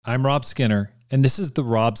I'm Rob Skinner, and this is the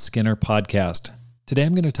Rob Skinner Podcast. Today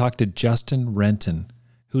I'm going to talk to Justin Renton,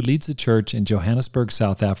 who leads the church in Johannesburg,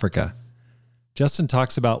 South Africa. Justin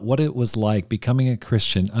talks about what it was like becoming a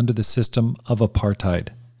Christian under the system of apartheid.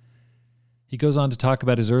 He goes on to talk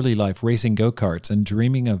about his early life racing go-karts and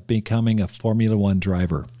dreaming of becoming a Formula One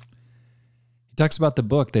driver. He talks about the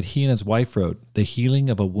book that he and his wife wrote, The Healing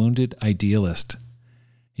of a Wounded Idealist.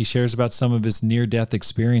 He shares about some of his near-death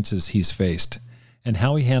experiences he's faced, and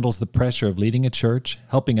how he handles the pressure of leading a church,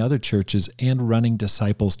 helping other churches, and running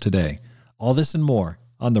disciples today. All this and more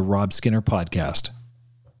on the Rob Skinner Podcast.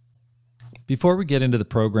 Before we get into the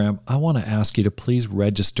program, I want to ask you to please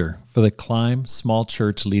register for the Climb Small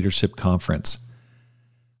Church Leadership Conference.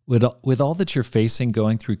 With all that you're facing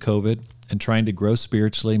going through COVID and trying to grow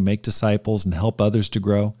spiritually, make disciples, and help others to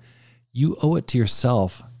grow, you owe it to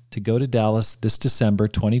yourself to go to Dallas this December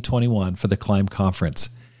 2021 for the Climb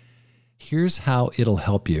Conference. Here's how it'll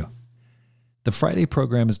help you. The Friday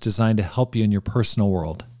program is designed to help you in your personal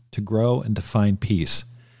world, to grow and to find peace.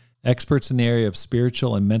 Experts in the area of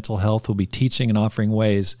spiritual and mental health will be teaching and offering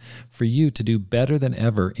ways for you to do better than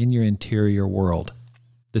ever in your interior world.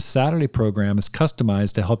 The Saturday program is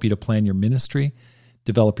customized to help you to plan your ministry,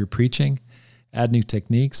 develop your preaching, add new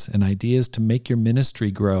techniques and ideas to make your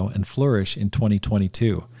ministry grow and flourish in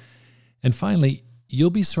 2022. And finally, you'll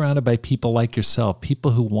be surrounded by people like yourself,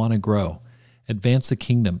 people who want to grow, advance the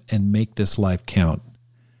kingdom, and make this life count.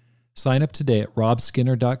 Sign up today at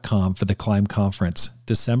robskinner.com for the Climb Conference,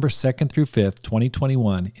 December 2nd through 5th,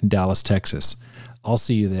 2021 in Dallas, Texas. I'll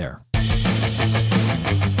see you there.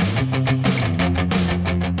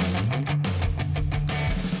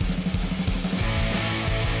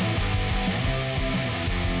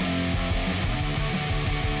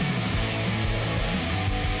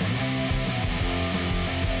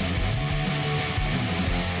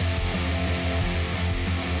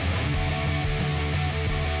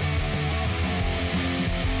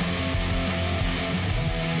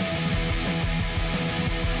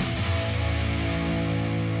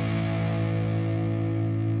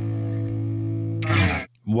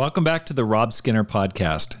 Welcome back to the Rob Skinner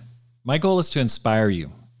Podcast. My goal is to inspire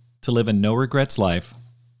you to live a no-regrets life,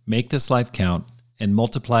 make this life count, and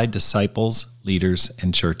multiply disciples, leaders,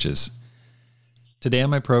 and churches. Today on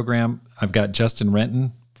my program, I've got Justin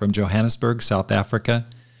Renton from Johannesburg, South Africa.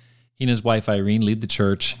 He and his wife Irene lead the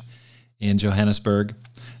church in Johannesburg,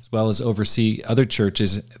 as well as oversee other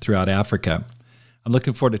churches throughout Africa. I'm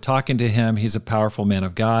looking forward to talking to him. He's a powerful man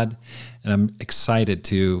of God, and I'm excited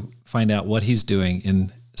to find out what he's doing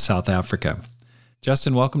in South Africa.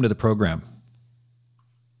 Justin, welcome to the program.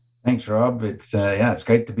 Thanks, Rob. It's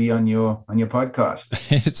great to be on your podcast.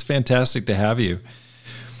 It's fantastic to have you.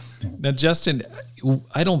 Now, Justin,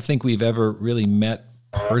 I don't think we've ever really met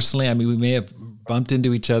personally. I mean, we may have bumped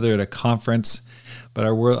into each other at a conference, but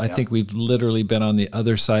our world, I think we've literally been on the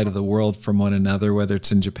other side of the world from one another, whether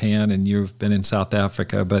it's in Japan and you've been in South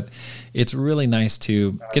Africa. But it's really nice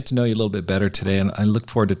to get to know you a little bit better today, and I look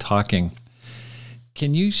forward to talking.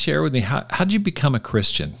 Can you share with me, how did you become a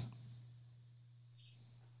Christian?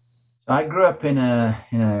 I grew up in a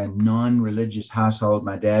non-religious household.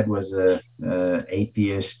 My dad was a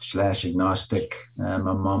atheist / agnostic. My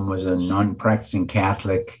mom was a non-practicing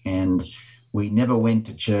Catholic, and we never went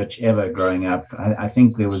to church ever growing up. I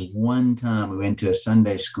think there was one time we went to a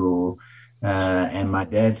Sunday school, and my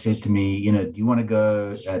dad said to me, do you want to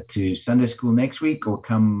go to Sunday school next week or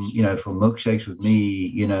come, for milkshakes with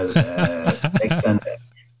me, next Sunday?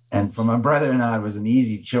 And for my brother and I, it was an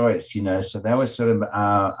easy choice, so that was sort of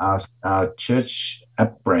our church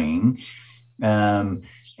upbringing. And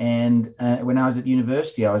when I was at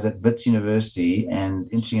university, I was at Wits University,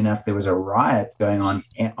 and interesting enough, there was a riot going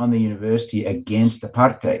on the university against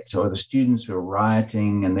apartheid. So the students were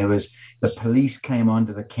rioting, and the police came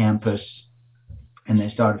onto the campus, and they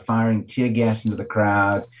started firing tear gas into the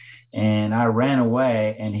crowd. And I ran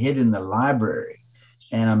away and hid in the library.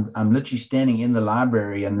 And I'm literally standing in the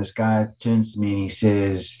library, and this guy turns to me and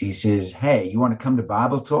he says, "Hey, you want to come to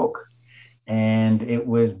Bible talk?" And it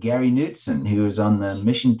was Gary Knutson, who was on the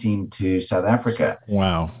mission team to South Africa.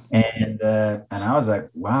 Wow. And I was like,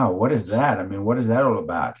 wow, what is that? I mean, what is that all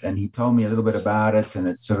about? And he told me a little bit about it, and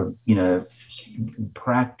it's sort of,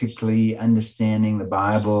 practically understanding the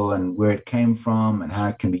Bible and where it came from and how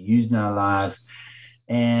it can be used in our life.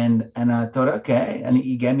 And I thought, okay. And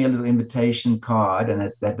he gave me a little invitation card,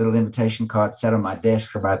 and that little invitation card sat on my desk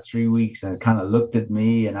for about 3 weeks, and it kind of looked at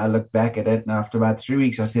me, and I looked back at it. And after about 3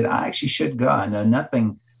 weeks, I said, I actually should go. I know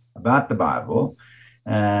nothing about the Bible.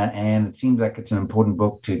 and it seems like it's an important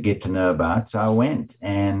book to get to know about. So I went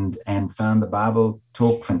and found the Bible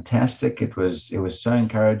talk fantastic. It was so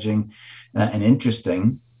encouraging and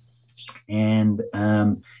interesting, and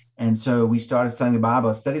so we started studying the Bible.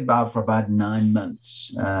 I studied the Bible for about 9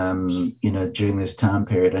 months, during this time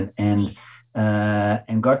period, and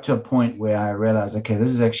got to a point where I realized, okay, this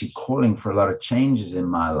is actually calling for a lot of changes in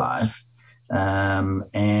my life.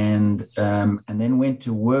 And then went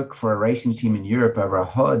to work for a racing team in Europe over a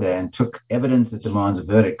holiday and took Evidence That Demands a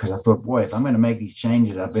Verdict, because I thought, boy, if I'm going to make these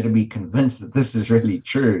changes, I better be convinced that this is really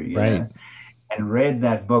true. You know? And read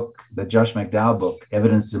that book, the Josh McDowell book,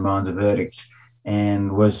 Evidence Demands a Verdict,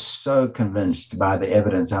 and was so convinced by the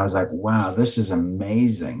evidence. I was like, wow, this is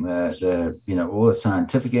amazing. All the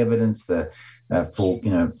scientific evidence, for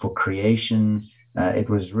creation. It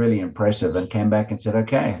was really impressive, and came back and said,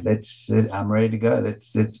 okay, I'm ready to go.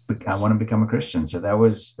 I want to become a Christian. So that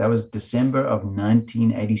was December of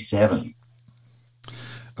 1987.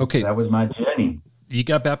 Okay. So that was my journey. You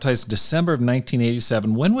got baptized December of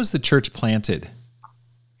 1987. When was the church planted?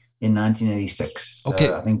 In 1986. Okay.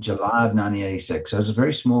 So I think July of 1986. So it was a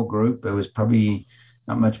very small group. It was probably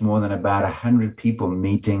not much more than about 100 people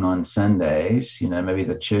meeting on Sundays. Maybe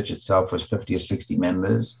the church itself was 50 or 60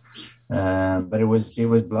 members. But it was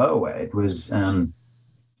blow away. It was,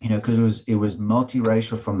 because it was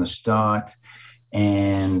multiracial from the start,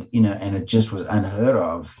 and it just was unheard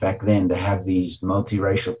of back then to have these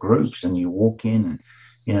multiracial groups. And you walk in,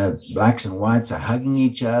 and blacks and whites are hugging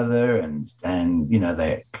each other, and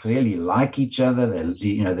they clearly like each other.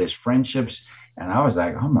 There's friendships, and I was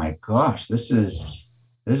like, oh my gosh, this is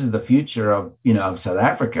the future of South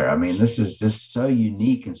Africa. I mean, this is just so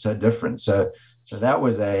unique and so different. So that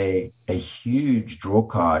was a huge draw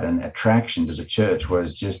card and attraction to the church,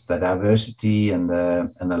 was just the diversity and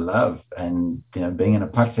the love, and being in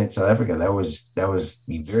apartheid South Africa, that was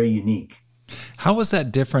very unique. How was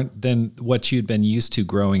that different than what you'd been used to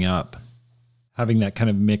growing up, having that kind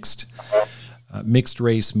of mixed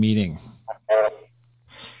race meeting?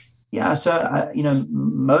 Yeah, so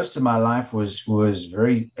most of my life was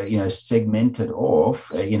very segmented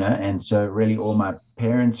off, and so really all my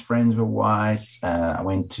parents' friends were white. I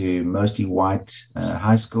went to mostly white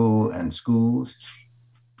high school and schools.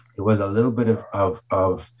 There was a little bit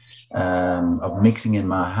of mixing in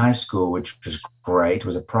my high school, which was great. It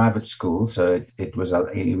was a private school, so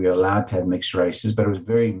we were allowed to have mixed races, but it was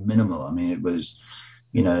very minimal. I mean, it was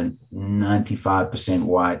 95%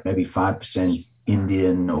 white, maybe 5%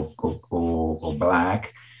 Indian or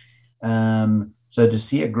black. So to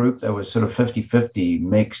see a group that was sort of 50-50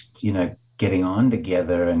 mixed, getting on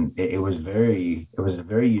together, and it was a very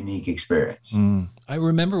unique experience. I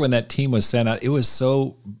remember when that team was sent out, it was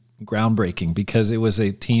so groundbreaking because it was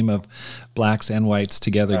a team of blacks and whites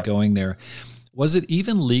together going there. Was it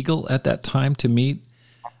even legal at that time to meet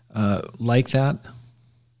like that?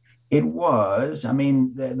 It was. I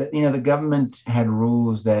mean, the government had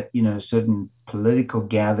rules that, certain political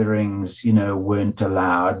gatherings, weren't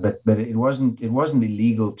allowed, but it wasn't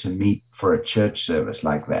illegal to meet for a church service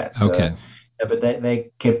like that. So, okay. But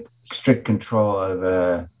they kept strict control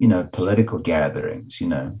over, political gatherings,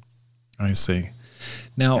 I see.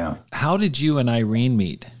 Now, How did you and Irene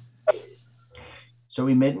meet? So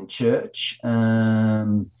we met in church.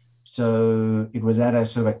 So it was at a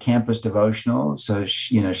sort of a campus devotional. So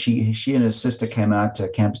she and her sister came out to a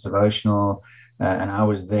campus devotional, and I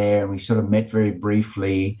was there, and we sort of met very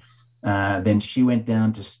briefly. Then she went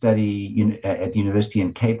down to study at university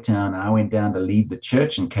in Cape Town, and I went down to lead the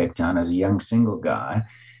church in Cape Town as a young single guy,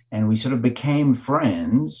 and we sort of became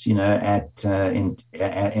friends, in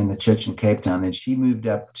the church in Cape Town. Then she moved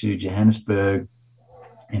up to Johannesburg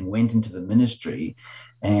and went into the ministry.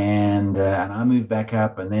 And I moved back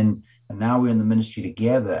up, and now we're in the ministry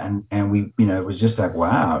together, and we, it was just like,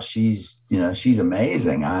 wow, she's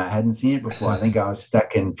amazing. I hadn't seen it before. I think I was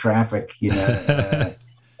stuck in traffic,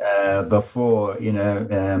 before,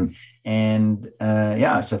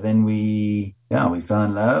 so then we fell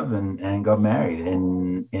in love and got married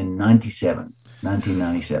in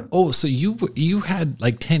 1997. Oh, so you had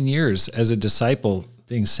like 10 years as a disciple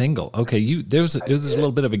being single. Okay, there was a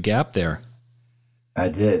little bit of a gap there. I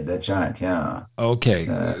did. That's right. Yeah. Okay.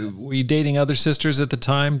 Were you dating other sisters at the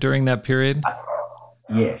time during that period?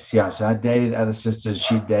 Yes. Yeah. So I dated other sisters.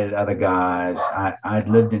 She dated other guys. I'd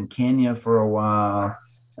lived in Kenya for a while.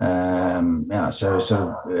 So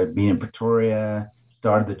sort of being in Pretoria,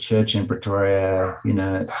 started the church in Pretoria,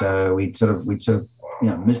 so we'd sort of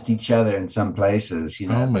missed each other in some places,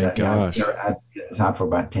 Oh my gosh. I was out for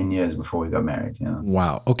about 10 years before we got married.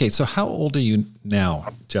 Wow. Okay. So how old are you now,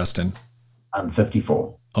 Justin? I'm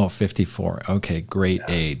 54. Oh, 54. Okay, great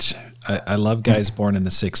age. I love guys born in the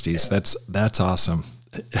 60s. That's awesome.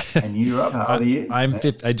 And you, Rob, how old are you?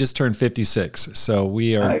 I just turned 56, so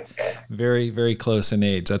we are very, very close in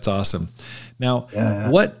age. That's awesome. Now,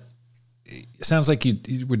 what sounds like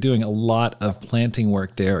you were doing a lot of planting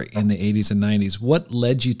work there in the 80s and 90s. What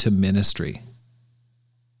led you to ministry?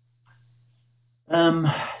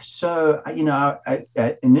 So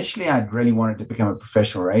initially I'd really wanted to become a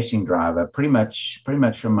professional racing driver, pretty much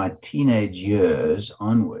from my teenage years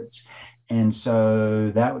onwards. And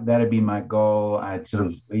so that'd be my goal. I'd sort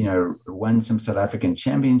of, won some South African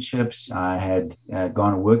championships. I had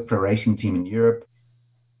gone and worked for a racing team in Europe.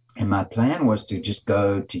 And my plan was to just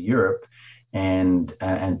go to Europe and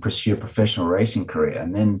pursue a professional racing career.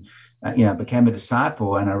 And then I became a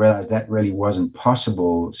disciple, and I realized that really wasn't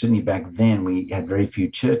possible. Certainly back then, we had very few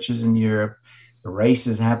churches in Europe. The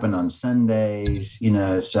races happened on Sundays,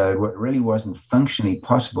 so it really wasn't functionally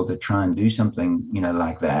possible to try and do something,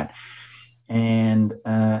 like that. And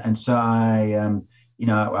so I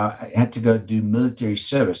had to go do military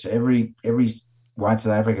service. Every white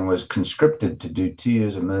South African was conscripted to do 2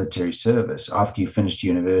 years of military service after you finished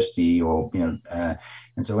university,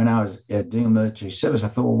 and so when I was doing military service, I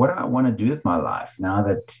thought, well, what do I want to do with my life now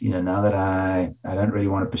that I don't really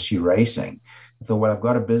want to pursue racing? I thought, well, I've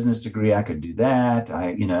got a business degree. I could do that.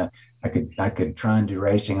 I could try and do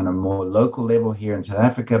racing on a more local level here in South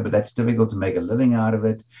Africa, but that's difficult to make a living out of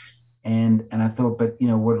it. And I thought, but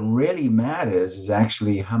what really matters is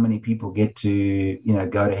actually how many people get to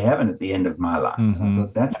go to heaven at the end of my life. Mm-hmm. I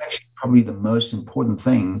thought that's actually probably the most important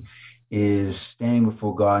thing, is standing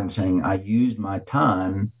before God and saying, I used my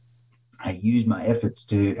time, I used my efforts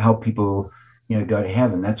to help people go to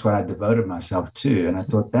heaven. That's what I devoted myself to. And I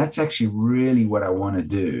thought that's actually really what I want to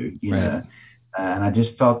do. And I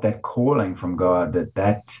just felt that calling from God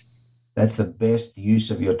that's the best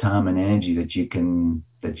use of your time and energy that you can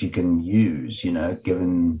use,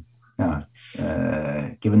 given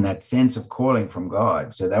that sense of calling from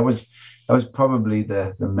God. So that was probably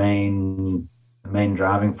the main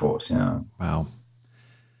driving force. Wow.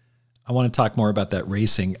 I want to talk more about that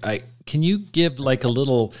racing. Can you give like a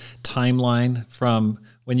little timeline from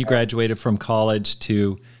when you graduated from college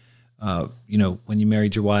to when you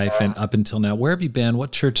married your wife and up until now? Where have you been?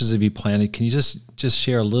 What churches have you planted? Can you just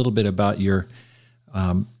share a little bit about your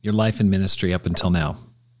life and ministry up until now?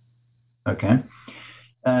 Okay.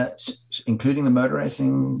 Including the motor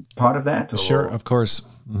racing part of that? Or? Sure, of course.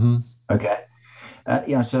 Mm-hmm. Okay.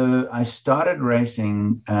 So I started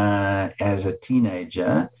racing as a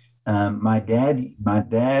teenager. My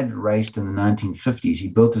dad raced in the 1950s. He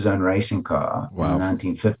built his own racing car in the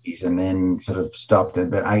 1950s, and then sort of stopped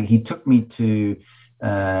it. But he took me to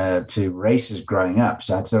races growing up.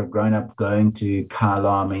 So I'd sort of grown up going to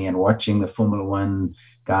Kyalami and watching the Formula One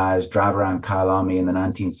guys drive around Kyalami in the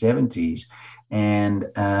 1970s, and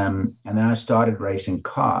then I started racing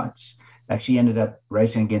karts. Actually ended up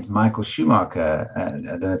racing against Michael Schumacher. I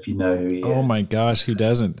don't know if you know who he is. Oh my gosh, who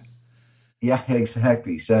doesn't? Yeah,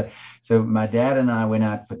 exactly. So my dad and I went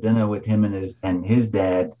out for dinner with him and his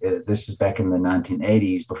dad. This is back in the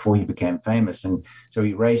 1980s, before he became famous. And so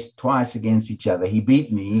we raced twice against each other. He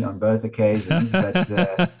beat me on both occasions, but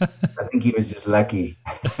I think he was just lucky.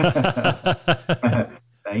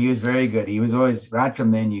 He was very good. He was always, right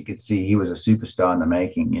from then, you could see he was a superstar in the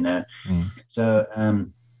making, So,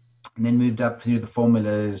 and then moved up through the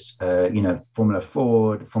formulas, Formula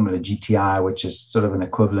Ford, Formula GTI, which is sort of an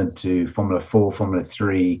equivalent to Formula 4, Formula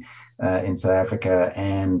 3 in South Africa,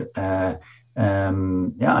 and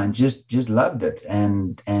just loved it.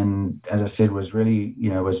 And as I said, was really,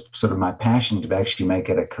 was sort of my passion to actually make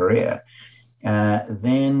it a career.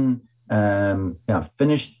 Then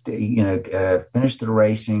finished the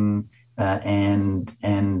racing. And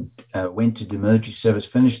went to do military service,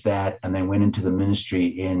 finished that, and then went into the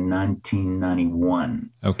ministry in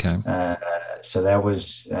 1991. Okay. So that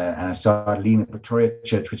was, and I started leading the Pretoria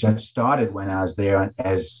Church, which I started when I was there I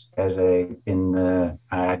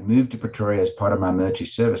had moved to Pretoria as part of my military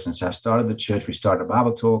service, and so I started the church. We started a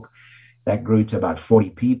Bible talk that grew to about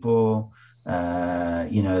 40 people.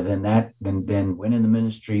 Then went in the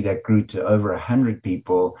ministry that grew to over 100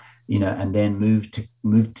 people, and then moved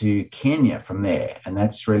to Kenya from there. And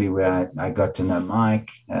that's really where I got to know Mike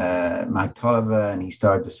Tolliver, and he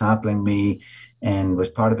started discipling me and was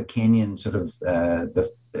part of the Kenyan sort of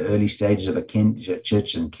the early stages of the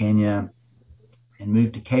church in Kenya, and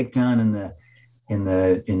moved to Cape Town in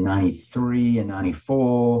 93 and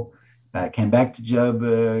 94, came back to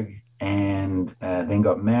Joburg, and then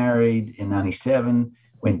got married in 97,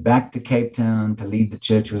 went back to Cape Town to lead the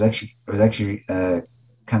church. It was actually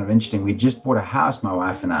kind of interesting. We just bought a house, my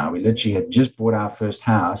wife and I. We literally had just bought our first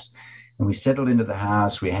house, and we settled into the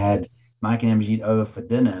house. We had Mike and Amjit over for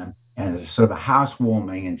dinner, and it was sort of a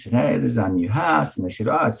housewarming, and said, "Hey, this is our new house." And they said,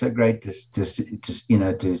 "Oh, it's so great to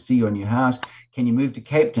see your new house. Can you move to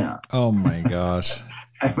Cape Town?" Oh my gosh!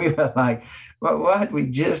 And we were like, what?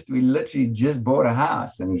 We literally just bought a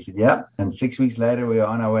house. And he said, "Yep." And 6 weeks later, we were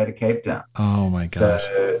on our way to Cape Town. Oh my gosh!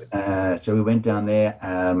 So we went down there.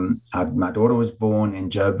 My daughter was born in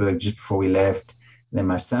Joburg just before we left. Then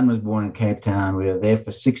my son was born in Cape Town. We were there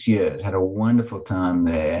for 6 years, had a wonderful time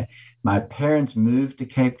there. My parents moved to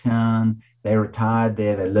Cape Town. They retired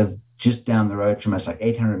there. They lived just down the road from us, like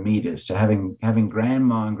 800 meters. So having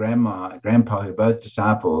grandma and grandpa, who are both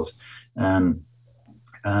disciples, as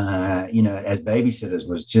babysitters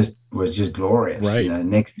was just glorious, right.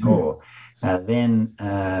 Next door. Then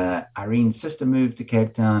Irene's sister moved to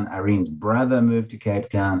Cape Town. Irene's brother moved to Cape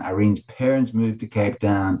Town. Irene's parents moved to Cape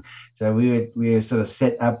Town. So we were sort of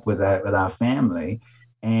set up with our family.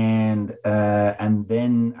 And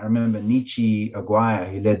then I remember Nietzsche Aguirre,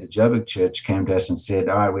 who led the Joburg church, came to us and said,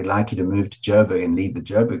 "All right, we'd like you to move to Joburg and lead the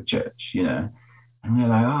Joburg church," And we're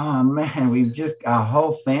like, "Oh man, our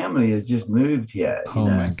whole family has just moved here."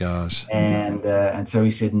 My gosh! And so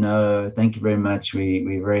we said, "No, thank you very much.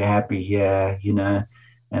 We're very happy here,"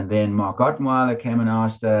 And then Mark Ottenweiler came and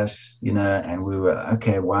asked us, and we were,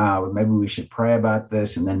 okay, wow, maybe we should pray about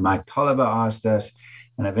this. And then Mike Tolliver asked us,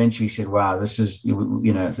 and eventually said, "Wow, this is,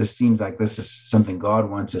 this seems like this is something God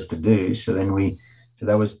wants us to do." So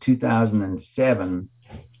that was 2007.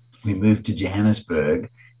 We moved to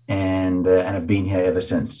Johannesburg. And have been here ever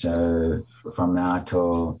since. So from now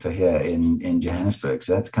till here in Johannesburg.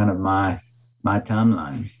 So that's kind of my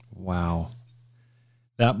timeline. Wow,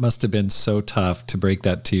 that must have been so tough to break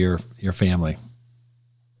that to your family.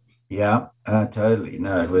 Yeah, totally.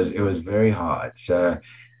 No, it was very hard. So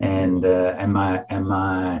and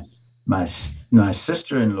my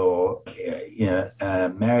sister-in-law,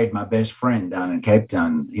 married my best friend down in Cape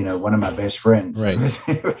Town. One of my best friends. Right.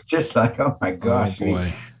 It was just like, oh my gosh,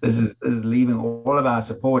 this is leaving all of our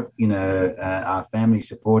support, our family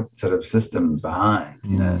support sort of system behind.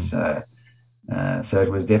 So it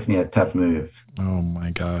was definitely a tough move. Oh my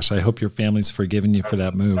gosh, I hope your family's forgiven you for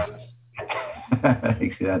that move. They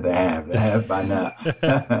have by now.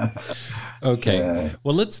 Okay. So,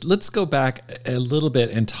 well, let's go back a little bit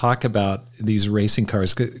and talk about these racing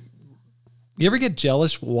cars. You ever get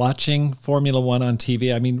jealous watching Formula One on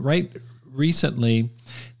TV? I mean, right recently,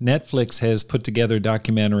 Netflix has put together a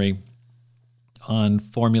documentary on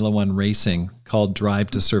Formula One racing called Drive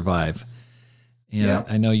to Survive. And yeah.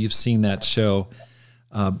 I know you've seen that show,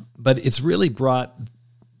 but it's really brought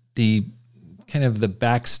the kind of the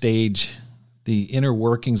backstage, the inner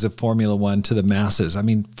workings of Formula One to the masses. I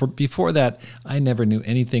mean, before that, I never knew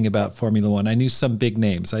anything about Formula One. I knew some big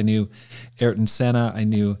names. I knew Ayrton Senna. I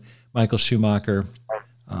knew Michael Schumacher,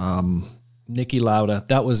 Niki Lauda.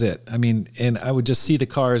 That was it. I mean, and I would just see the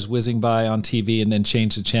cars whizzing by on TV and then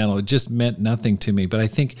change the channel. It just meant nothing to me. But I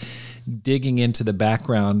think digging into the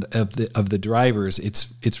background of the drivers,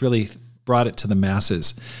 it's really brought it to the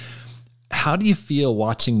masses. How do you feel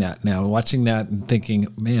watching that now? Watching that and thinking,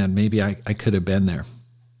 man, maybe I could have been there.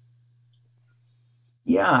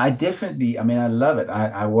 Yeah, I love it.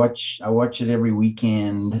 I watch it every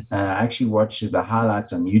weekend. I actually watch the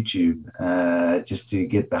highlights on YouTube just to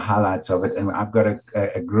get the highlights of it. And I've got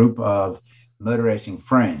a group of motor racing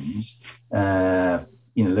friends,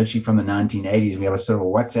 literally from the 1980s. We have a sort of a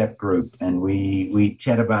WhatsApp group, and we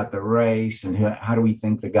chat about the race and how do we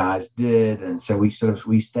think the guys did. And so we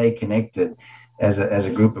stay connected as a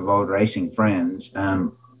group of old racing friends.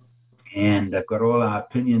 And I've got all our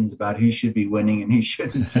opinions about who should be winning and who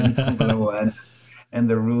shouldn't in Formula One and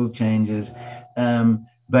the rule changes. I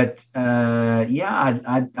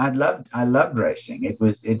loved racing. It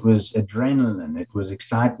was adrenaline. It was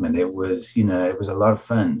excitement. It was a lot of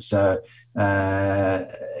fun. So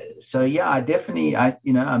I definitely, I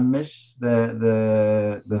miss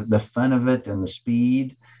the fun of it and the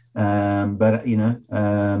speed. What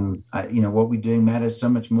we're doing matters so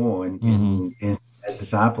much more in as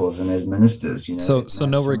disciples and as ministers, So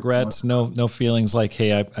no regrets, no feelings like,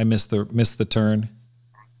 hey, I missed the turn.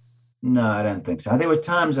 No, I don't think so. There were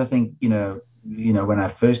times I think, when I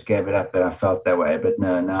first gave it up that I felt that way, but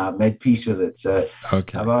no, I've made peace with it. So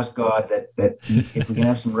okay. I've asked God that if we can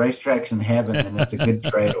have some racetracks in heaven, then it's a good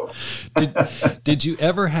trade-off. Did you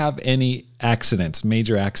ever have any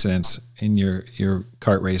major accidents in your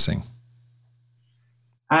kart racing?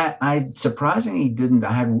 I surprisingly didn't.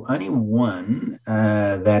 I had only one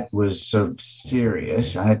that was sort of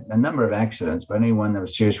serious. I had a number of accidents, but only one that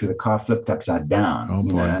was serious where the car flipped upside down, Oh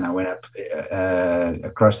boy. and I went up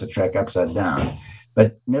across the track upside down,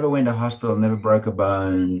 but never went to hospital, never broke a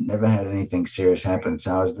bone, never had anything serious happen.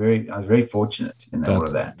 So I was very fortunate in all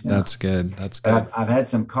of that. That's good. That's But good. I've had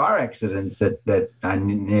some car accidents that I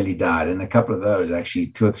nearly died, and a couple of those, actually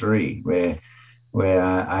two or three, where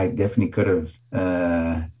I definitely could have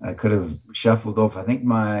I could have shuffled off. I think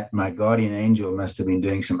my guardian angel must have been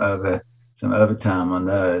doing some overtime on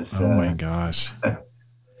those. Oh my gosh.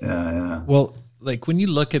 Yeah. Well, like when you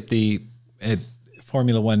look at at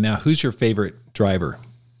Formula One now, who's your favorite driver?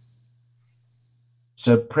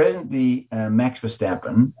 So presently, Max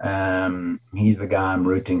Verstappen, he's the guy I'm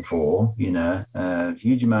rooting for.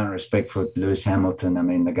 Huge amount of respect for Lewis Hamilton. I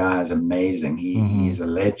mean, the guy is amazing. He's a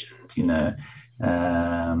legend.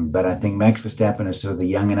 But I think Max Verstappen is sort of the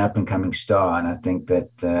young and up and coming star, and I think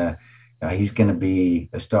that he's going to be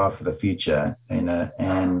a star for the future. And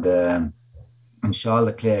Charles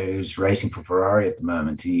Leclerc, who's racing for Ferrari at the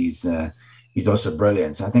moment, he's also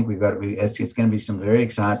brilliant. So I think it's going to be some very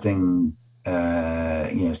exciting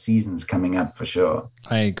seasons coming up for sure.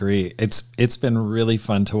 I agree. It's been really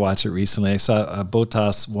fun to watch it recently. I saw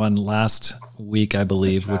Bottas won last week, I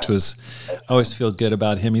believe, which was, I always feel good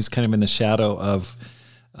about him. He's kind of in the shadow of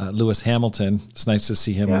Lewis Hamilton. It's nice to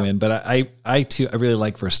see him win. But I too, I really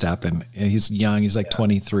like Verstappen. He's young. He's like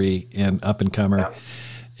 23 and up and comer. Yeah.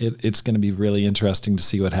 It's going to be really interesting to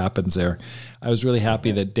see what happens there. I was really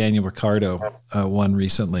happy that Daniel Ricciardo won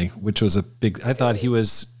recently, which was I thought he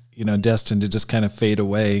was, destined to just kind of fade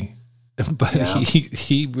away, but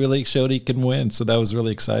he really showed he can win. So that was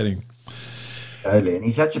really exciting. Totally. And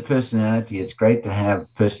he's such a personality. It's great to have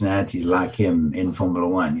personalities like him in Formula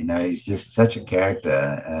One. He's just such a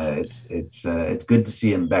character. It's good to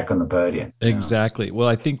see him back on the podium. Exactly. Well,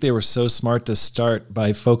 I think they were so smart to start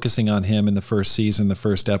by focusing on him in the first season, the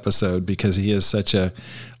first episode, because he is such a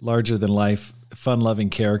larger than life, fun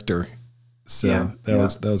loving character. So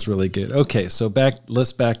that was really good. Okay. So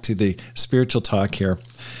let's back to the spiritual talk here.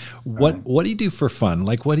 What do you do for fun?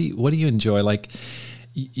 Like, what do you enjoy? Like,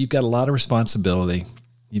 you've got a lot of responsibility.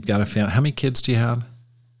 You've got a family. How many kids do you have?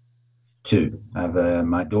 2. I have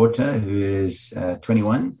my daughter who is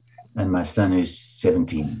 21 and my son who's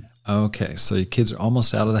 17. Okay, so your kids are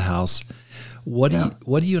almost out of the house. What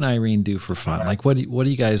do you and Irene do for fun? Like, what do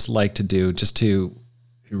you guys like to do just to,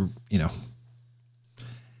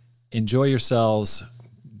 enjoy yourselves,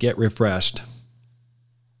 get refreshed?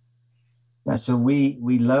 Yeah, so we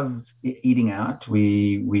love eating out.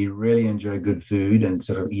 We really enjoy good food and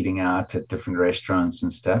sort of eating out at different restaurants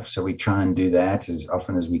and stuff. So we try and do that as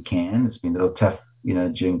often as we can. It's been a little tough,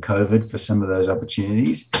 during COVID for some of those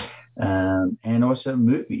opportunities. And also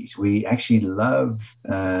movies. We actually love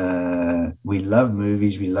movies.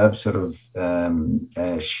 We love sort of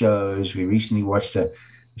shows. We recently watched a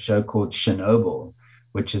show called Chernobyl,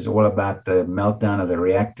 which is all about the meltdown of the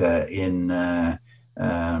reactor in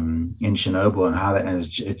Chernobyl and how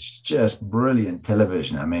it's just brilliant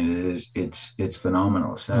television. I mean, it's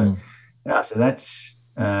phenomenal. So so that's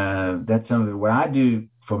some of it. What I do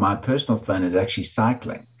for my personal fun is actually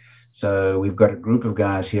cycling. So we've got a group of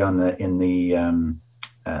guys here in the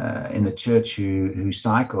church who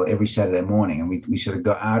cycle every Saturday morning, and we sort of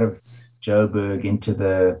go out of Joburg into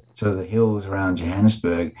the sort of the hills around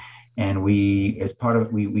Johannesburg. And we, as part of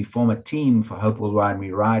it, we form a team for Hope Will Ride. And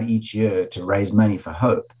we ride each year to raise money for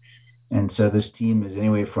Hope. And so this team is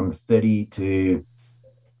anywhere from 30 to,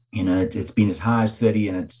 it's been as high as 30,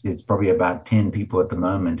 and it's probably about 10 people at the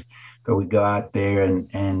moment. But we go out there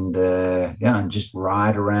and just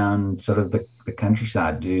ride around sort of the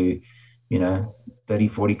countryside, do, 30,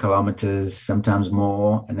 40 kilometers, sometimes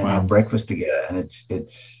more, and then have breakfast together. And it's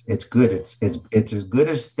good. It's as good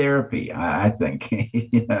as therapy, I think,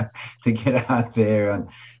 to get out there and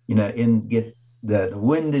get the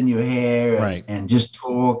wind in your hair and just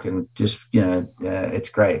talk and just, it's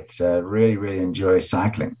great. So really, really enjoy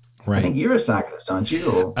cycling. Right. I think you're a cyclist, aren't you?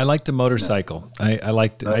 Or, I like to motorcycle.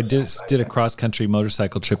 I just did a cross-country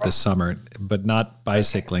motorcycle trip this summer, but not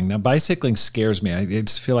bicycling. Now, bicycling scares me. I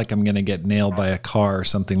just feel like I'm going to get nailed by a car or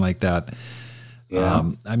something like that.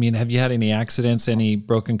 Yeah. I mean, have you had any accidents, any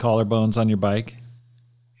broken collarbones on your bike?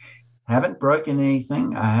 Haven't broken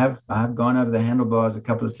anything. I've gone over the handlebars a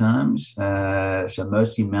couple of times, so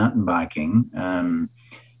mostly mountain biking. And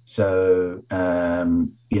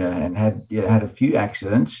had a few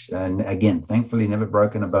accidents, and again, thankfully, never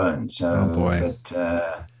broken a bone. So, oh boy,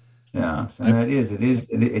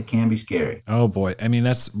 it can be scary. Oh boy, I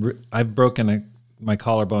mean, I've broken my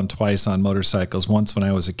collarbone twice on motorcycles, once when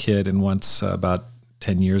I was a kid and once about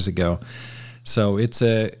 10 years ago. So it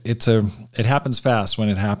happens fast when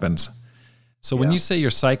it happens. So when you say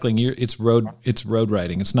you're cycling, it's road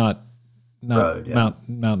riding. It's not road,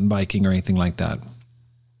 mountain biking or anything like that.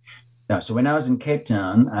 No, so when I was in Cape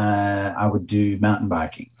Town, I would do mountain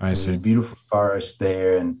biking. There's a beautiful forest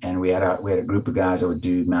there, and we had a group of guys that would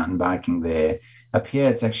do mountain biking there. Up here,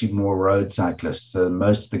 it's actually more road cyclists. So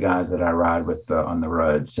most of the guys that I ride with are on the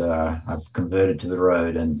road. So I've converted to the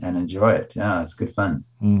road and enjoy it. Yeah, it's good fun.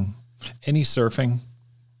 Any surfing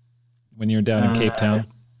when you're down in Cape Town?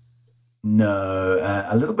 No,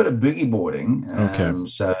 a little bit of boogie boarding.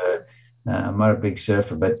 So I'm not a big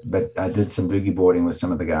surfer, but I did some boogie boarding with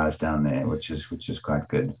some of the guys down there, which is quite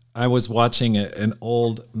good. I was watching an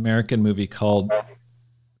old American movie called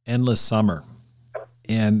Endless Summer,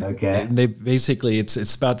 and they basically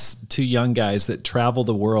it's about two young guys that travel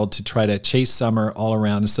the world to try to chase summer all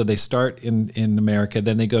around. So they start in America,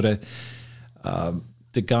 then they go to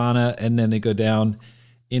Ghana, and then they go down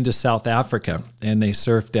into South Africa and they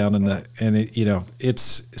surf down it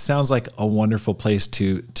sounds like a wonderful place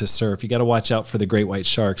to surf. You got to watch out for the great white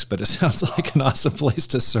sharks, but it sounds like an awesome place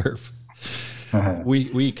to surf.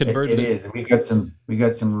 We converted it is. We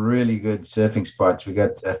got some really good surfing spots. We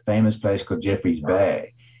got a famous place called Jeffreys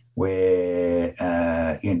Bay where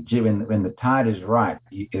when the tide is right,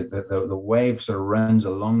 the wave sort of runs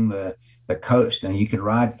along the coast and you can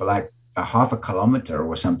ride for like a half a kilometer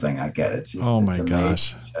or something like that. It's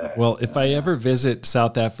gosh. Well, if I ever visit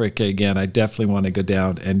South Africa again, I definitely want to go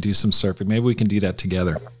down and do some surfing. Maybe we can do that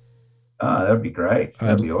together. Oh, that would be great.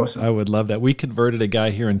 That'd be awesome. I would love that. We converted a guy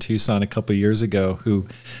here in Tucson a couple of years ago who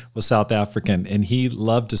was South African, and he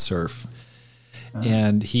loved to surf.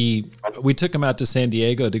 And we took him out to San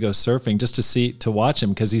Diego to go surfing just to watch him,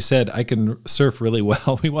 because he said, I can surf really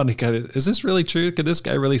well. We wanted to is this really true? Could this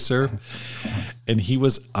guy really surf? And he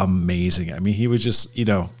was amazing. I mean, he was just,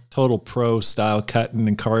 total pro style, cutting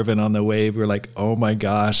and carving on the wave. We were like, oh my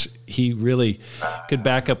gosh, he really could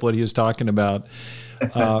back up what he was talking about.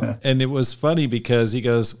 And it was funny because he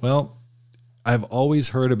goes, well, I've always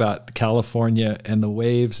heard about California and the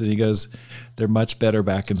waves. And he goes, they're much better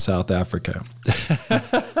back in South Africa.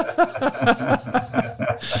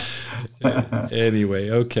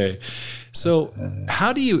 Anyway, okay. So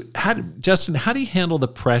Justin, how do you handle the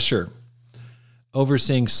pressure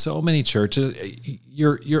overseeing so many churches?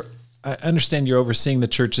 I understand you're overseeing the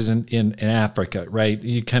churches in Africa, right?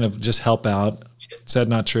 You kind of just help out. Is that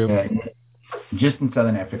not true? Yeah. Just in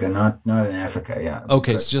Southern Africa, not in Africa. Yeah.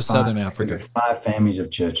 Okay, it's just Southern Africa. 5 families of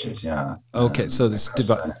churches. Yeah. Okay, so this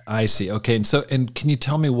I see. Okay, and can you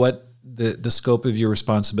tell me what the scope of your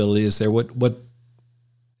responsibility is there? What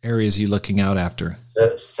areas are you looking out after?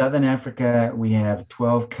 Southern Africa, we have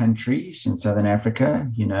 12 countries in Southern Africa,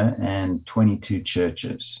 and 22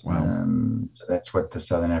 churches. Wow. So that's what the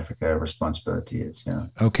Southern Africa responsibility is. Yeah.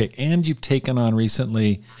 Okay, and you've taken on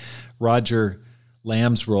recently Roger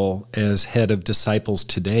Lamb's role as head of Disciples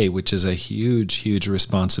Today, which is a huge, huge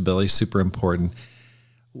responsibility, super important.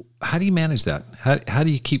 How do you manage that? How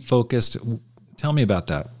do you keep focused? Tell me about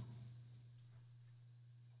that.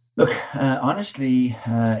 Look, honestly,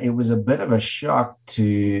 it was a bit of a shock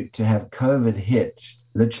to have COVID hit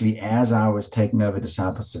literally as I was taking over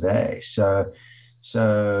Disciples Today. So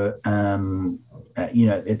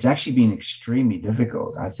it's actually been extremely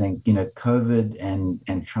difficult. I think, COVID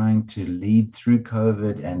and trying to lead through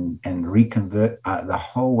COVID and reconvert the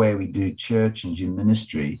whole way we do church and do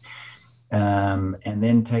ministry, and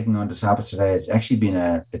then taking on Disciples Today, it's actually been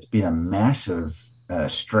a massive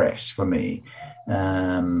stress for me.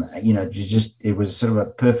 It was sort of a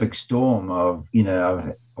perfect storm of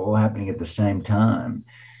all happening at the same time.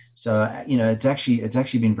 So it's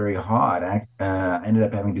actually been very hard. I ended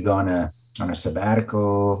up having to go on a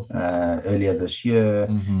sabbatical earlier this year.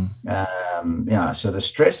 Mm-hmm. So the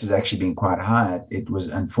stress has actually been quite high. It was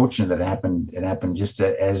unfortunate that it happened just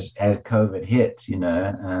as COVID hit.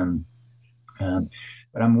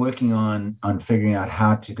 But I'm working on figuring out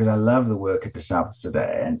how to, because I love the work at Disciples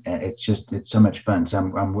Today, and it's so much fun. So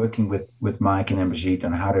I'm working with Mike and Ambajit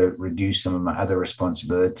on how to reduce some of my other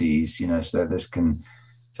responsibilities,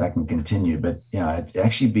 so I can continue. But it's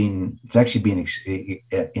actually been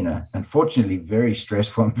unfortunately very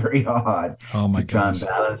stressful and very hard to try and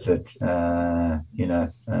balance it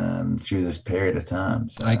through this period of time.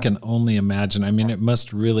 So I can only imagine. I mean, it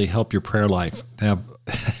must really help your prayer life to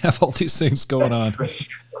have all these things going on. For sure.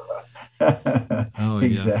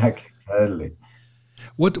 Exactly. Totally.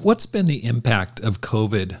 What's been the impact of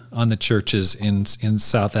COVID on the churches in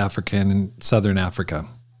South Africa and in Southern Africa?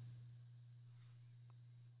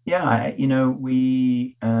 Yeah,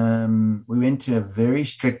 we went to a very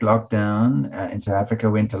strict lockdown in South Africa.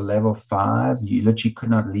 Went to level 5. You literally could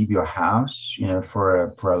not leave your house,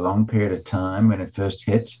 for a long period of time when it first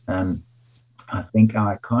hit. I think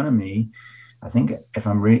our economy, I think if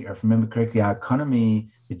I remember correctly, our economy,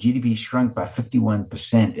 the GDP shrunk by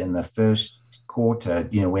 51% in the first quarter.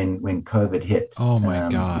 When COVID hit. Oh my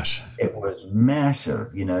gosh. It was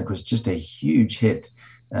massive. It was just a huge hit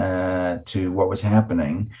to what was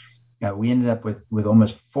happening. We ended up with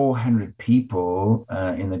almost 400 people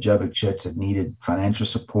in the Joburg church that needed financial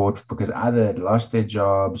support because either had lost their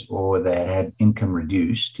jobs or they had income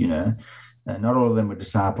reduced. Not all of them were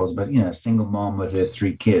disciples, but a single mom with her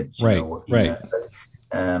 3 kids. Right, right.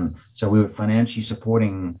 So we were financially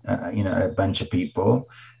supporting a bunch of people.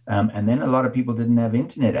 And then a lot of people didn't have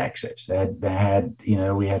internet access.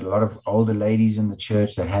 We had a lot of older ladies in the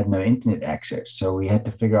church that had no internet access. So we had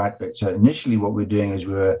to figure out. So initially, what we're doing is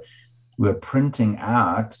we're printing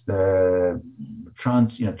out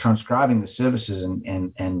transcribing the services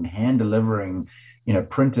and hand delivering,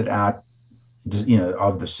 printed out,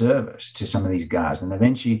 of the service to some of these guys. And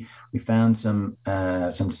eventually we found some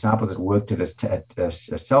disciples that worked at a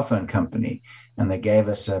cell phone company, and they gave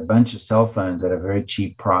us a bunch of cell phones at a very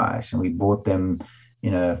cheap price. And we bought them,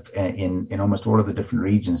 in almost all of the different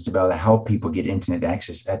regions to be able to help people get internet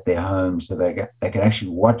access at their homes so they could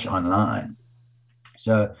actually watch online.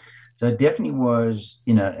 So it definitely was,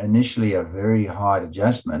 initially a very hard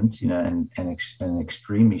adjustment, and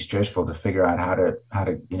extremely stressful to figure out how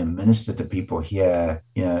to minister to people here,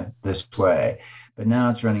 this way. But now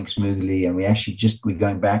it's running smoothly, and we're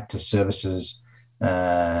going back to services,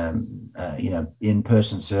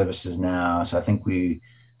 in-person services now. So I think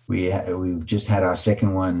we've just had our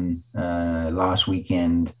second one last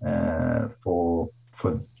weekend for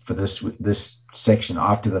this section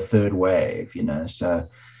after the third wave,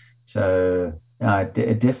 So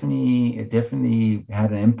it definitely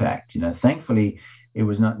had an impact. Thankfully, it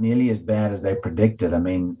was not nearly as bad as they predicted. I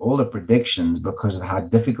mean, all the predictions, because of how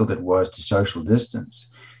difficult it was to social distance,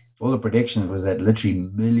 all the predictions was that literally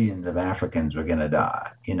millions of Africans were going to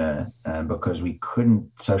die, because we couldn't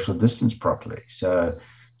social distance properly. So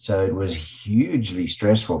it was hugely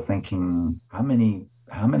stressful thinking how many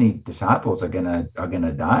disciples are gonna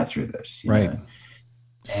die through this, Right.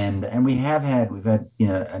 And we've had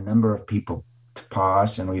a number of people to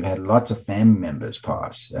pass, and we've had lots of family members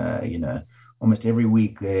pass. Almost every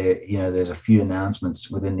week there's a few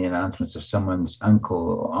announcements within the announcements of someone's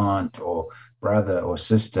uncle or aunt or brother or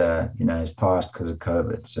sister has passed because of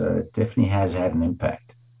COVID. So it definitely has had an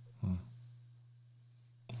impact.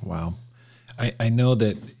 Wow. I know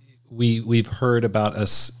that we've heard about a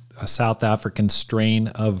South African strain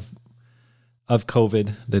of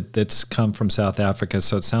COVID that's come from South Africa.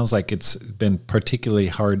 So it sounds like it's been particularly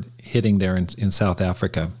hard hitting there in South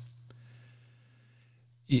Africa.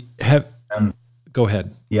 Go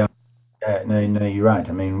ahead. Yeah. No, you're right.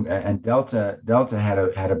 I mean, and Delta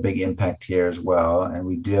had a big impact here as well. And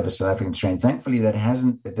we do have a South African strain. Thankfully,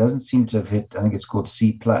 it doesn't seem to have hit. I think it's called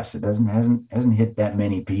C+. It hasn't hit that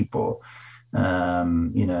many people.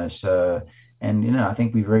 So. And I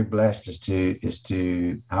think we're very blessed as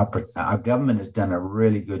to how our government has done a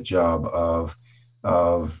really good job of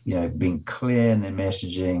being clear in their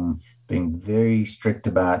messaging, being very strict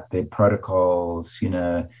about their protocols.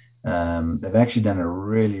 They've actually done a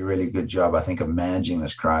really, really good job, I think, of managing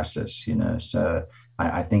this crisis. So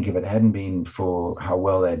I think if it hadn't been for how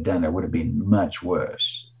well they'd done, it would have been much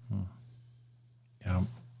worse. Yeah.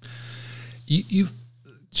 You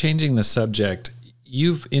changing the subject.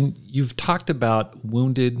 You've talked about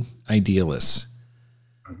wounded idealists,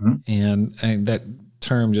 mm-hmm. and that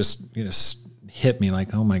term just hit me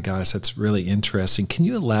like, oh my gosh, that's really interesting. Can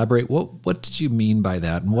you elaborate? What did you mean by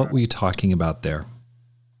that, and what were you talking about there?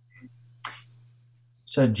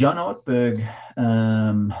 So John Ortberg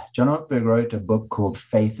wrote a book called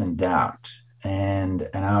Faith and Doubt, and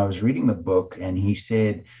I was reading the book, and he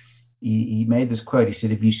said he made this quote. He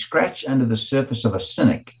said, "If you scratch under the surface of a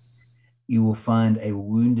cynic, you will find a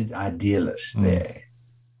wounded idealist there,"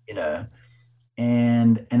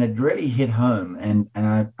 and it really hit home. And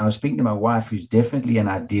I was speaking to my wife, who's definitely an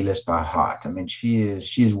idealist by heart. I mean, she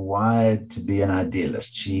is wired to be an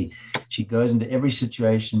idealist. She goes into every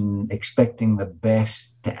situation expecting the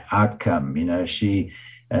best outcome. She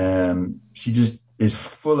just is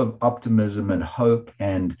full of optimism and hope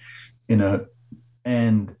and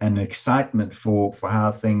excitement for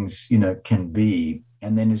how things can be.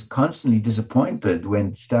 And then is constantly disappointed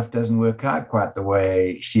when stuff doesn't work out quite the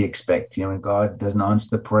way she expects. When God doesn't answer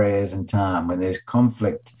the prayers in time, when there's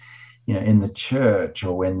conflict in the church,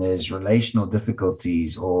 or when there's relational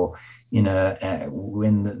difficulties, or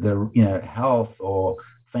when the health or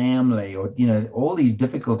family, or all these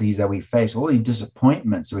difficulties that we face, all these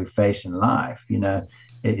disappointments that we face in life,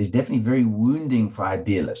 it is definitely very wounding for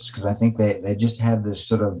idealists, because I think they just have this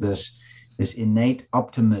sort of this innate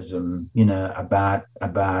optimism, about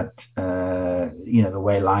the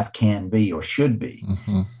way life can be or should be.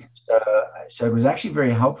 Mm-hmm. So it was actually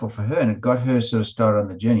very helpful for her, and it got her sort of started on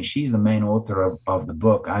the journey. She's the main author of the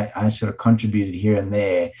book. I sort of contributed here and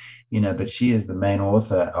there, but she is the main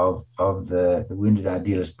author of the Wounded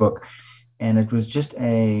Idealist book. And it was just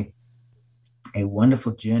a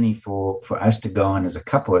wonderful journey for us to go on as a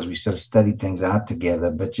couple, as we sort of studied things out together.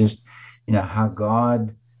 But just, how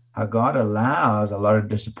God allows a lot of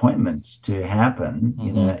disappointments to happen,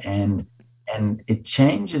 and it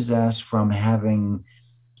changes us from having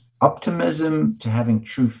optimism to having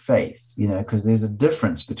true faith, because there's a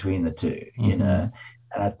difference between the two, and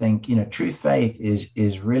I think, true faith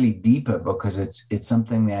is really deeper, because it's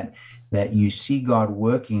something that you see God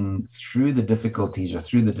working through the difficulties or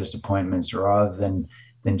through the disappointments, rather than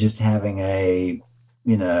just having a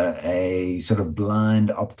sort of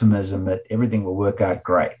blind optimism that everything will work out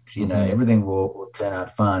great, everything will turn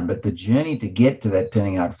out fine. But the journey to get to that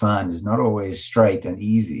turning out fine is not always straight and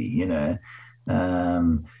easy,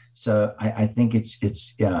 So I think it's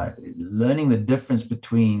learning the difference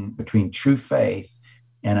between true faith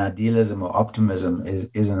and idealism or optimism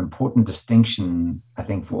is an important distinction, I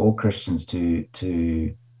think, for all Christians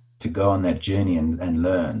to go on that journey and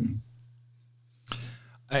learn.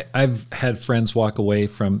 I've had friends walk away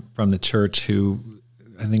from the church who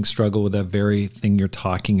I think struggle with that very thing you're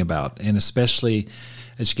talking about, and especially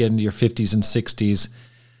as you get into your 50s and 60s.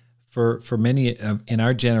 For many in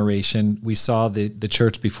our generation, we saw the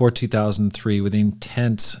church before 2003 with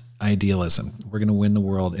intense idealism. We're going to win the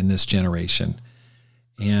world in this generation.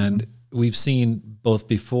 And we've seen both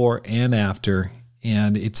before and after,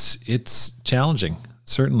 and it's challenging,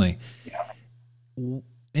 certainly. Yeah.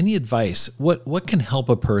 Any advice? What can help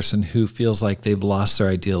a person who feels like they've lost their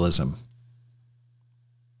idealism?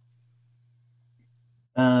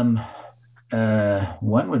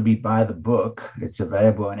 One would be buy the book. It's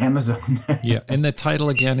available on Amazon. Yeah, and the title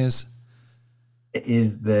again is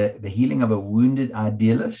the Healing of a Wounded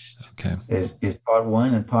Idealist. Okay, is part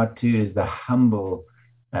one, and part two is the Humble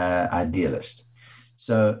Idealist.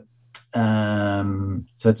 So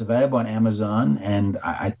it's available on Amazon, and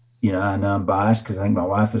I know I'm biased because I think my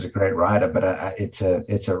wife is a great writer, but it's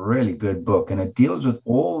a really good book, and it deals with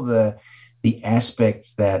all the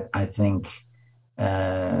aspects that I think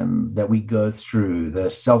that we go through: the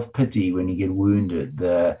self-pity when you get wounded,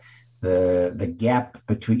 the gap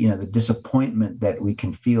between, the disappointment that we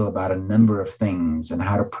can feel about a number of things and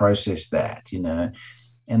how to process that,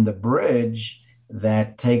 and the bridge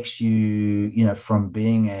that takes you, from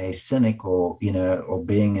being a cynic or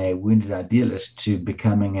being a wounded idealist to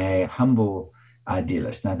becoming a humble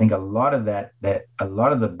idealist. And I think a lot of a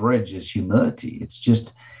lot of the bridge is humility. It's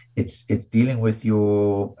just, it's dealing with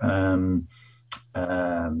your,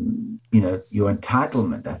 your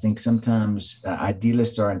entitlement. I think sometimes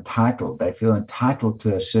idealists are entitled. They feel entitled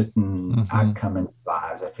to a certain outcome in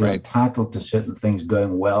lives. They feel entitled to certain things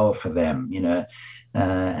going well for them,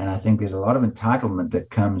 and I think there's a lot of entitlement that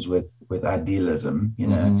comes with idealism,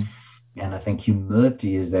 and I think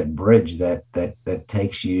humility is that bridge that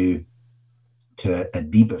takes you to a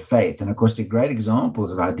deeper faith. And of course, there are great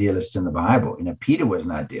examples of idealists in the Bible. Peter was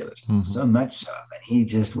an idealist, so much so, and he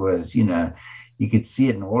just was, you could see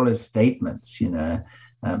it in all his statements.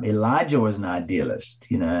 Elijah was an idealist,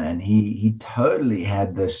 and he totally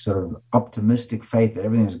had this sort of optimistic faith that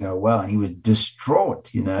everything was going well, and he was distraught,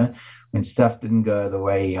 when stuff didn't go the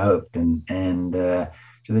way he hoped. And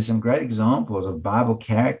so there's some great examples of Bible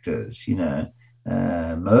characters.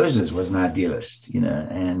 Moses was an idealist,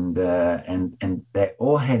 and they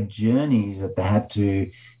all had journeys that they had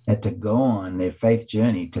to go on, their faith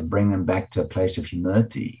journey, to bring them back to a place of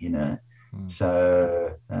humility.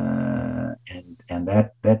 So and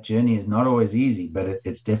that journey is not always easy, but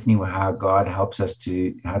it's definitely how God helps us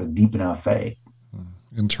how to deepen our faith.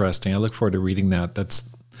 Interesting. I look forward to reading that. That's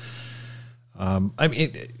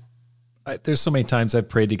there's so many times I've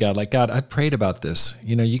prayed to God, like, God, I prayed about this.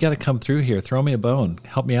 You got to come through here. Throw me a bone.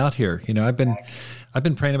 Help me out here. I've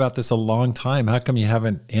been praying about this a long time. How come you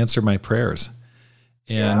haven't answered my prayers?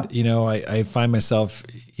 And I find myself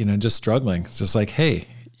just struggling. It's just like, hey,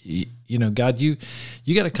 God, you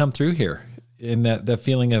got to come through here. And that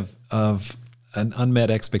feeling of an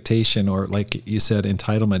unmet expectation, or like you said,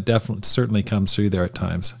 entitlement, certainly comes through there at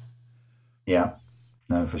times. Yeah,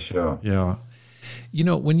 no, for sure. Yeah.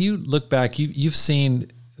 When you look back, you've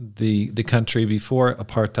seen the country before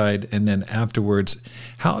apartheid and then afterwards.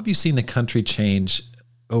 How have you seen the country change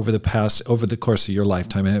over the course of your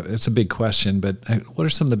lifetime? It's a big question, but what are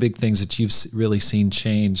some of the big things that you've really seen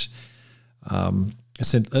change,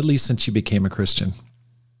 at least since you became a Christian?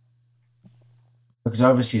 Because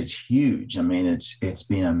obviously it's huge. I mean, it's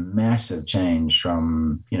been a massive change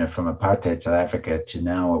from apartheid South Africa to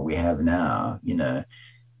now what we have now,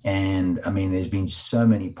 And I mean, there's been so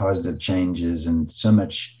many positive changes and so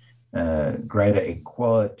much greater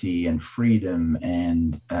equality and freedom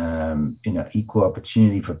and equal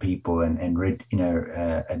opportunity for people and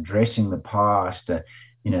addressing the past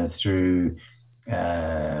through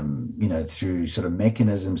through sort of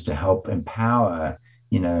mechanisms to help empower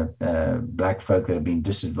Black folk that have been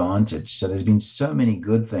disadvantaged. So there's been so many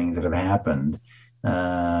good things that have happened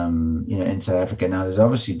in South Africa. Now there's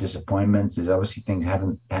obviously disappointments. There's obviously things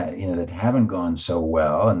that haven't gone so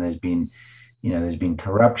well, and there's been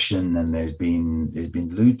corruption, and there's been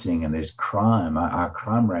looting, and there's crime. Our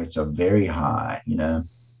crime rates are very high,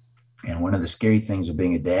 And one of the scary things of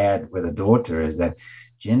being a dad with a daughter is that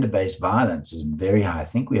gender-based violence is very high. I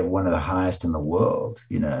think we have one of the highest in the world,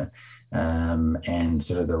 and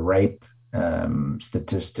sort of the rape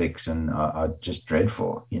statistics are just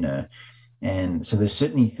dreadful, And so there's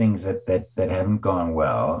certainly things that haven't gone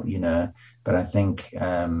well, But I think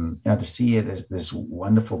to see it as this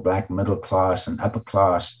wonderful Black middle class and upper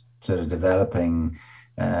class sort of developing,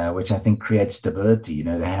 which I think creates stability.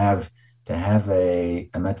 To have a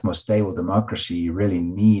much more stable democracy, you really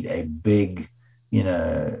need a big,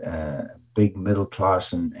 big middle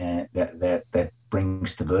class and that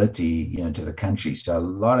brings stability, to the country. So a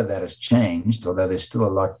lot of that has changed, although there's still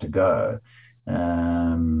a lot to go.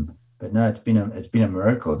 But no, it's been a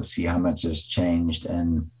miracle to see how much has changed,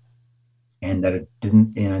 and that it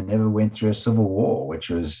didn't, never went through a civil war, which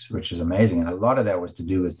was amazing. And a lot of that was to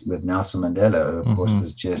do with Nelson Mandela, who of course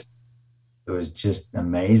was just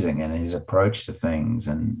amazing, and his approach to things,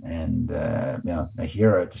 and a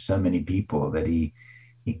hero to so many people that he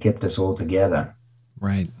kept us all together.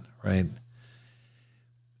 Right.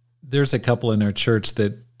 There's a couple in our church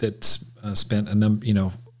that spent a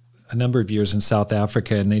number of years in South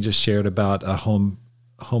Africa, and they just shared about a home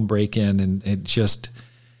break-in, and it just,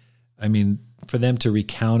 I mean, for them to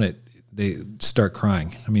recount it, they start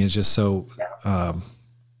crying. I mean, it's just so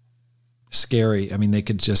scary. I mean, they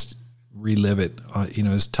could just relive it.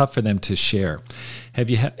 It's tough for them to share. Have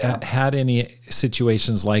you had any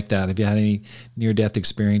situations like that? Have you had any near-death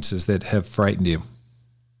experiences that have frightened you?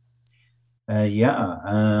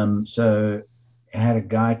 So I had a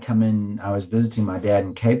guy come in. I was visiting my dad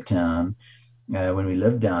in Cape Town when we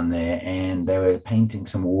lived down there, and they were painting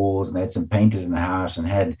some walls, and they had some painters in the house, and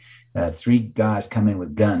had 3 guys come in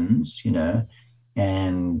with guns,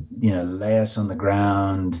 and lay us on the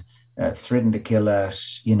ground, threatened to kill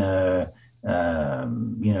us, were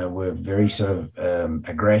very sort of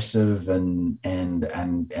aggressive and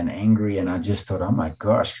angry. And I just thought, oh my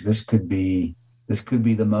gosh, this could be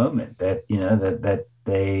the moment that that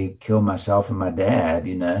they kill myself and my dad,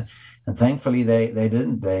 and thankfully they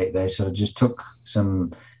didn't. They sort of just took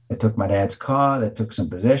they took my dad's car, they took some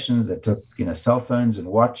possessions, they took cell phones and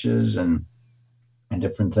watches and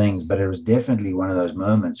different things. But it was definitely one of those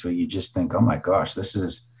moments where you just think, oh my gosh, this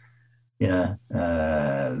is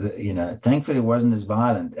thankfully it wasn't as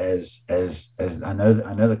violent as I know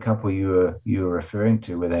the couple you were referring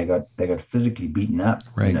to, where they got physically beaten up,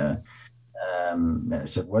 right.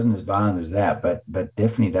 So it wasn't as violent as that, but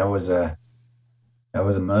definitely that was a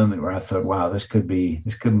moment where I thought, wow, this could be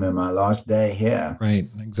my last day here. Right.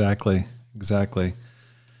 Exactly.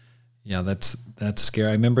 Yeah, that's scary.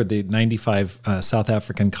 I remember the 95 South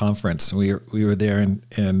African conference. We were there,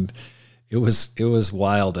 and it was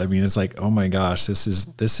wild. I mean, it's like, oh my gosh, this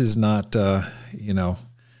is not we're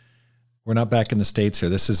not back in the States here.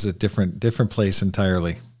 This is a different place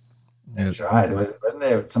entirely. That's right. Wasn't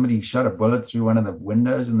there somebody shot a bullet through one of the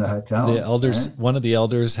windows in the hotel? The elders, right? One of the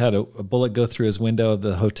elders had a bullet go through his window of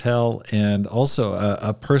the hotel, and also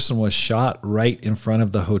a person was shot right in front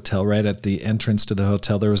of the hotel, right at the entrance to the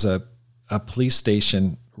hotel. There was a police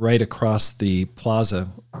station right across the plaza,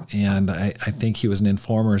 and I think he was an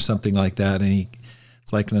informer or something like that, and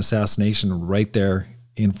it's like an assassination right there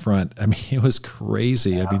in front. I mean, it was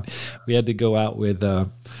crazy. Yeah. I mean, we had to go out with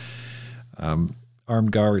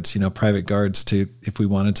armed guards, private guards, if we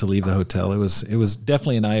wanted to leave the hotel. It was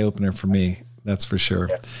definitely an eye opener for me, that's for sure.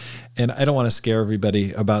 Yeah. And I don't want to scare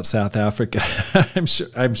everybody about South Africa.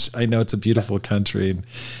 I know it's a beautiful country,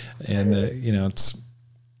 and it's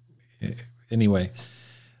anyway.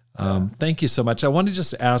 Thank you so much. I want to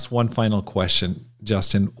just ask one final question,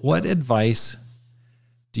 Justin. What advice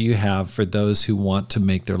do you have for those who want to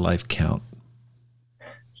make their life count?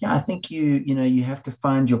 Yeah, I think you have to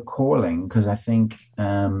find your calling, because I think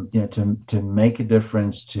to make a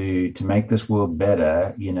difference, to make this world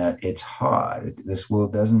better, it's hard. This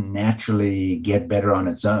world doesn't naturally get better on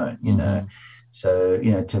its own, Mm-hmm. So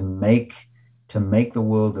to make the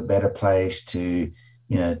world a better place, to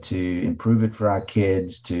improve it for our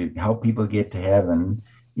kids, to help people get to heaven,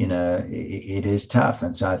 it is tough.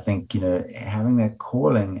 And so I think, having that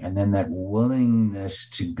calling and then that willingness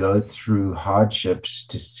to go through hardships,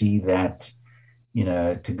 to see that,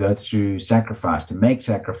 to go through sacrifice, to make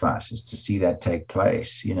sacrifices, to see that take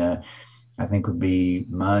place, I think would be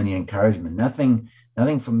my only encouragement. Nothing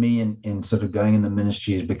for me in sort of going in the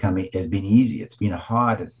ministry has been easy. It's been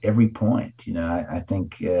hard at every point. I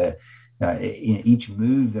think each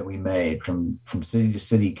move that we made from city to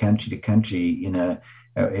city, country to country,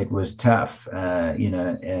 it was tough.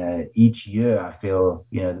 Each year I feel,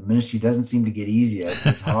 the ministry doesn't seem to get easier. It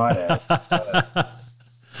gets harder.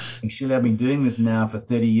 Surely I've been doing this now for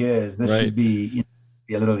 30 years. This Right. should be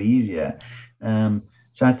a little easier.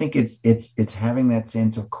 So I think it's having that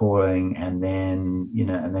sense of calling, and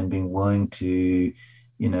then being willing to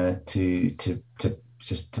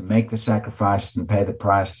just to make the sacrifices and pay the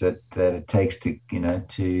price that it takes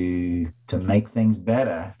to make things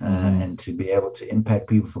better, and to be able to impact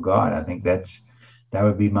people for God. I think that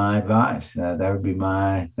would be my advice.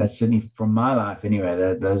 That's certainly from my life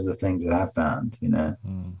anyway. Those are the things that I've found.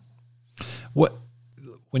 What,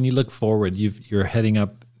 when you look forward, you're heading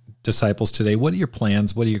up Disciples today. What are your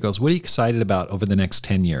plans? What are your goals? What are you excited about over the next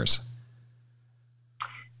 10 years?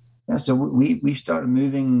 Yeah, so we started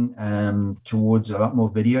moving towards a lot more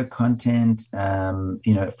video content,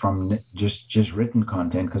 from just written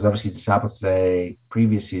content, because obviously Disciples Today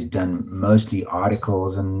previously has done mostly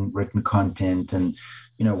articles and written content and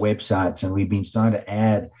websites, and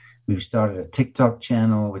we've started a TikTok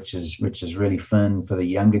channel, which is really fun for the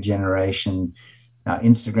younger generation. Our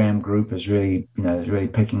Instagram group is really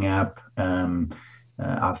picking up.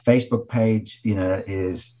 Our Facebook page,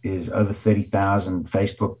 is over 30,000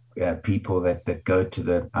 Facebook people that go to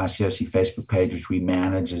the RCOC Facebook page, which we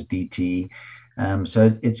manage as DT.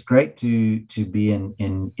 So it's great to be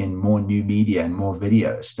in more new media and more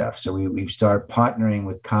video stuff. So we've started partnering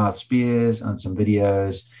with Kyle Spears on some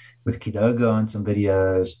videos, with Kidogo on some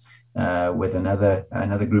videos, with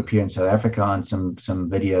another group here in South Africa on some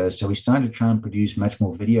videos. So we started to try and produce much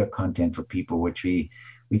more video content for people, which we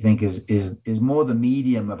think is more the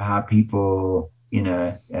medium of how people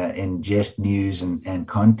ingest news and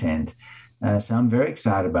content. So I'm very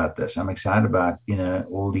excited about this. I'm excited about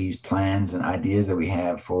all these plans and ideas that we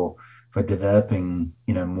have for developing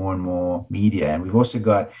more and more media. And we've also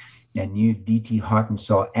got a new DT Heart and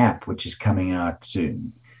Soul app, which is coming out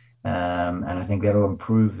soon. And I think that'll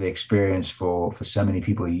improve the experience for so many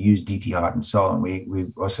people who use DT Heart and Soul. And we're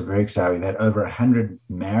also very excited. We've had over 100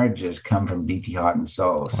 marriages come from DT Heart and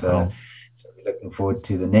Soul. Wow. So we're looking forward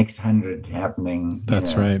to the next 100 happening.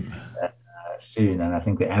 That's right. Soon. And I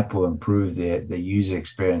think the app will improve the user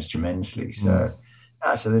experience tremendously. So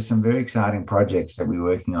there's some very exciting projects that we're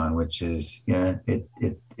working on, which is,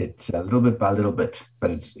 it's a little bit by little bit,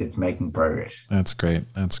 but it's making progress. That's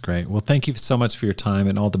great. That's great. Well, thank you so much for your time,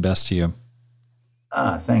 and all the best to you.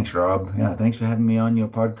 Thanks, Rob. Yeah, thanks for having me on your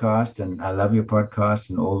podcast. And I love your podcast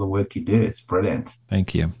and all the work you do. It's brilliant.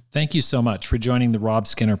 Thank you. Thank you so much for joining the Rob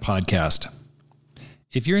Skinner podcast.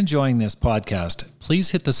 If you're enjoying this podcast,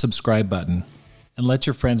 please hit the subscribe button and let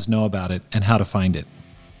your friends know about it and how to find it.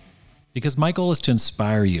 Because my goal is to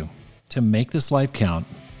inspire you to make this life count,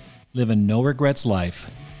 live a no regrets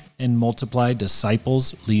life, and multiply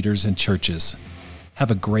disciples, leaders, and churches.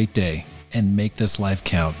 Have a great day and make this life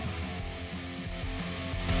count.